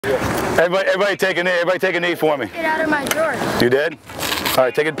Everybody take a knee. Everybody take a knee for me. Get out of my drawer. You did? All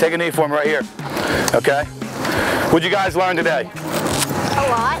right, take a knee for me right here. Okay. What'd you guys learn today? A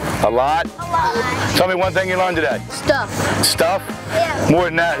lot. A lot? A lot. Tell me one thing you learned today. Stuff. Stuff? Yeah. More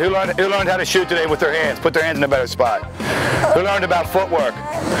than that. Who learned how to shoot today with their hands? Put their hands in a better spot. Who learned about footwork?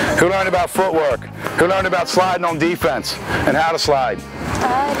 Who learned about footwork? Who learned about sliding on defense and how to slide?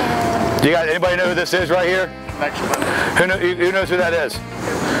 I Do you guys, anybody know who this is right here? Who knows who that is?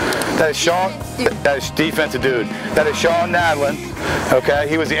 That is Sean. That is defensive dude. That is Sean Nadlin. Okay,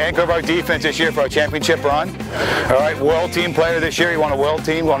 he was the anchor of our defense this year for our championship run. All right, world team player this year. He won a world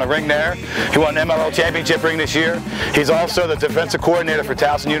team, won a ring there. He won an MLL Championship ring this year. He's also the defensive coordinator for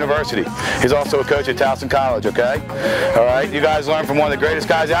Towson University. He's also a coach at Towson College. Okay, all right. You guys learned from one of the greatest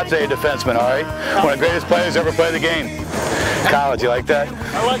guys out today, a defenseman. All right, one of the greatest players ever played the game. College, you like that?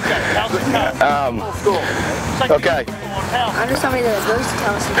 I like that. Okay. I know somebody that goes to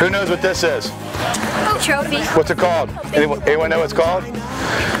Towson. Who knows what this is? Trophy. What's it called? Anyone know what it's called?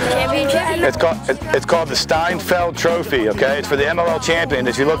 Championship. It's called the Steinfeld Trophy, okay? It's for the MLL champion.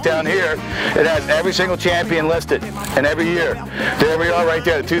 If you look down here, it has every single champion listed, and every year. There we are right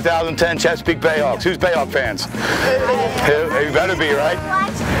there, the 2010 Chesapeake BayHawks. Who's BayHawk fans? Who? You better be, right?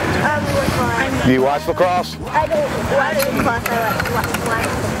 You watch lacrosse? I don't watch lacrosse, I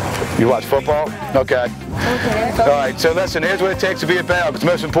watch. You watch football? Okay. All right, so listen, here's what it takes to be a BayHawk. It's the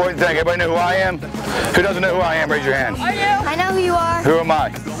most important thing. Everybody know who I am? Who doesn't know who I am? Raise your hand. I know who you are. Who am I?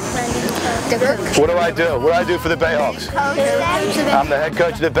 The coach. What do I do? What do I do for the BayHawks? I'm the head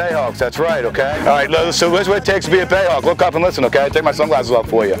coach of the BayHawks. That's right, okay? All right, so here's what it takes to be a BayHawk. Look up and listen, okay? Take my sunglasses off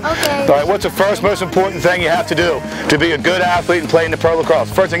for you. Okay. All right, what's the first most important thing you have to do to be a good athlete and play in the pro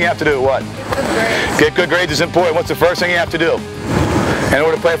lacrosse? First thing you have to do, what? Good grades. Get good grades is important. What's the first thing you have to do? In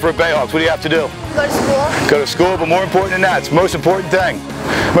order to play for a BayHawks, what do you have to do? Go to school. Go to school, but more important than that, it's the most important thing.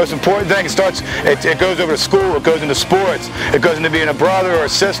 Most important thing, it goes over to school, it goes into sports, it goes into being a brother or a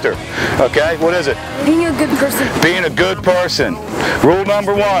sister. Okay, what is it? Being a good person. Being a good person. Rule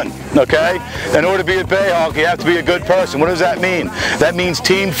number one, okay? In order to be a BayHawk, you have to be a good person. What does that mean? That means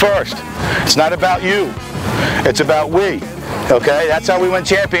team first. It's not about you, it's about we. Okay, that's how we win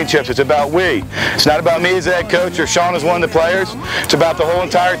championships. It's about we. It's not about me as the head coach or Sean as one of the players. It's about the whole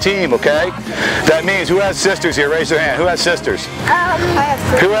entire team, okay? That means, who has sisters here? Raise their hand. Who has sisters? I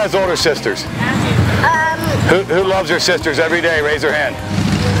have three. Who has older sisters? Who loves their sisters every day? Raise their hand.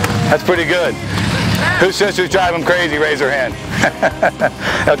 That's pretty good. Whose sisters drive them crazy? Raise their hand.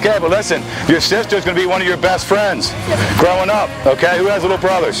 Okay, but listen, your sister's going to be one of your best friends growing up, okay? Who has little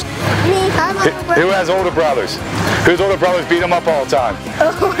brothers? Me. Who has older brothers? Whose older brothers beat them up all the time?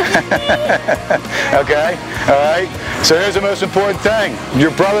 Okay, all right? So here's the most important thing.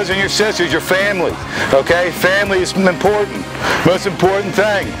 Your brothers and your sisters, your family, okay? Family is important. Most important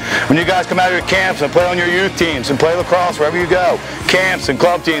thing. When you guys come out of your camps and play on your youth teams and play lacrosse wherever you go, camps and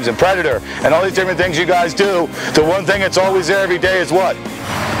club teams and Predator and all these different things you guys do, the one thing that's always there every day is what?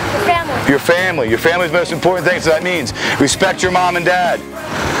 Your family. Your family. Your family's the most important thing, so that means respect your mom and dad.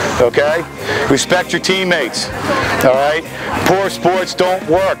 Okay? Respect your teammates. All right? Poor sports don't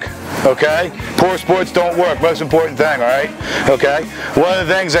work. Okay? Poor sports don't work. Most important thing, all right? Okay? One of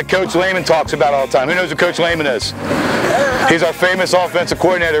the things that Coach Lehman talks about all the time. Who knows who Coach Lehman is? He's our famous offensive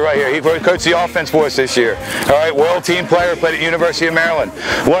coordinator right here. He coached the offense for us this year. All right? World team player, played at University of Maryland.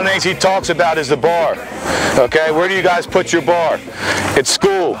 One of the things he talks about is the bar. Okay? Where do you guys put your bar? At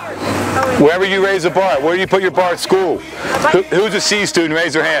school. Wherever you raise the bar, where do you put your bar at school? Who's a C student?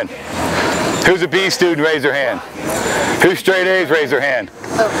 Raise their hand. Who's a B student? Raise their hand. Who's straight A's? Raise their hand.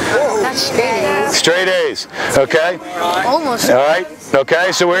 Not straight A's. Straight A's, okay? Almost. All right,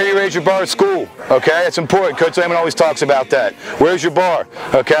 okay, so where do you raise your bar at school? Okay, it's important. Coach Lehman always talks about that. Where's your bar?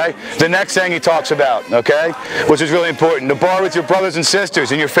 Okay? The next thing he talks about, okay, which is really important, the bar with your brothers and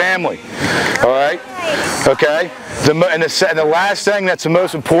sisters and your family. All right? Okay? And the last thing that's the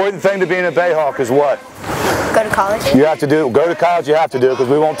most important thing to being a BayHawk is what? Go to college. You have to go to college, you have to do, because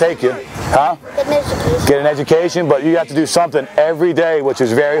we won't take you. Huh? Get an education. Get an education, but you have to do something every day, which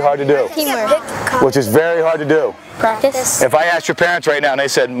is very hard to do. Teamwork. Which is very hard to do. Practice. If I asked your parents right now and they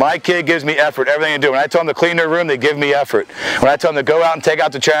said, my kid gives me effort, everything they do. When I tell them to clean their room, they give me effort. When I tell them to go out and take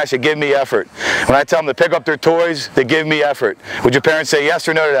out the trash, they give me effort. When I tell them to pick up their toys, they give me effort. Would your parents say yes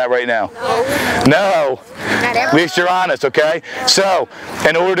or no to that right now? No. At least you're honest, okay? So,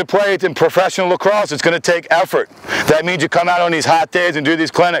 in order to play in professional lacrosse, it's going to take effort. That means you come out on these hot days and do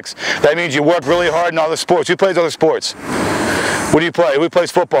these clinics. That means you work really hard in all the sports. Who plays other sports? What do you play? Who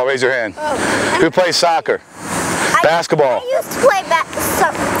plays football? Raise your hand. Who plays soccer? Basketball. I used to play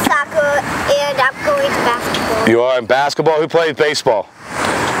soccer, and I'm going to basketball. You are in basketball. Who plays baseball?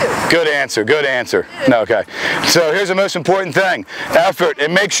 Good answer, good answer. No, okay. So here's the most important thing. Effort,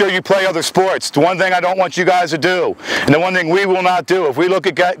 and make sure you play other sports. The one thing I don't want you guys to do, and the one thing we will not do, if we look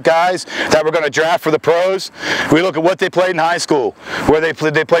at guys that we're going to draft for the pros, we look at what they played in high school, where they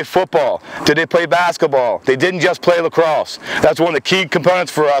played football, did they play basketball, they didn't just play lacrosse. That's one of the key components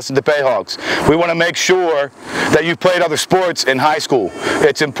for us at the BayHawks. We want to make sure that you've played other sports in high school.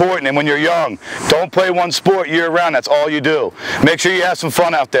 It's important, and when you're young, don't play one sport year-round. That's all you do. Make sure you have some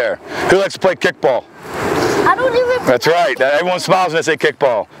fun out there. Who likes to play kickball? I don't even. That's right. Everyone smiles when they say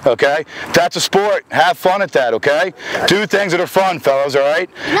kickball, okay? That's a sport. Have fun at that, okay? Do things that are fun, fellas, all right?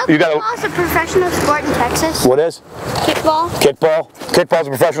 You know, kickball's a professional sport in Texas. What is? Kickball. Kickball? Kickball's a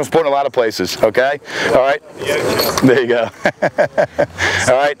professional sport in a lot of places, okay? All right? There you go.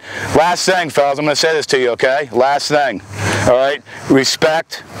 All right? Last thing, fellas, I'm going to say this to you, okay? Last thing, all right?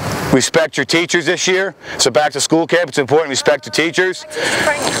 Respect your teachers this year. So back to school camp, it's important. Respect your teachers.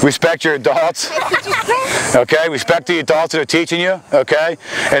 Respect your adults. Okay, respect the adults that are teaching you, okay?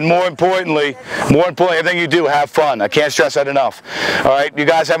 And more importantly, everything you do, have fun. I can't stress that enough. All right, you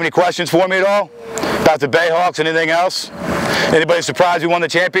guys have any questions for me at all? About the BayHawks, anything else? Anybody surprised we won the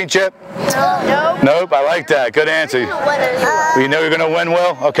championship? No. Nope, I like that. Good answer. You know you're going to win,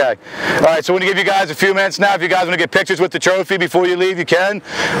 Will? Okay. All right, so we're going to give you guys a few minutes now. If you guys want to get pictures with the trophy before you leave, you can.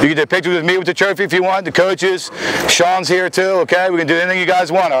 You can take pictures with me with the trophy if you want. The coaches, Sean's here too, okay? We can do anything you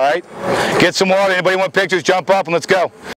guys want, all right? Get some water. Anybody want pictures? Jump up and let's go.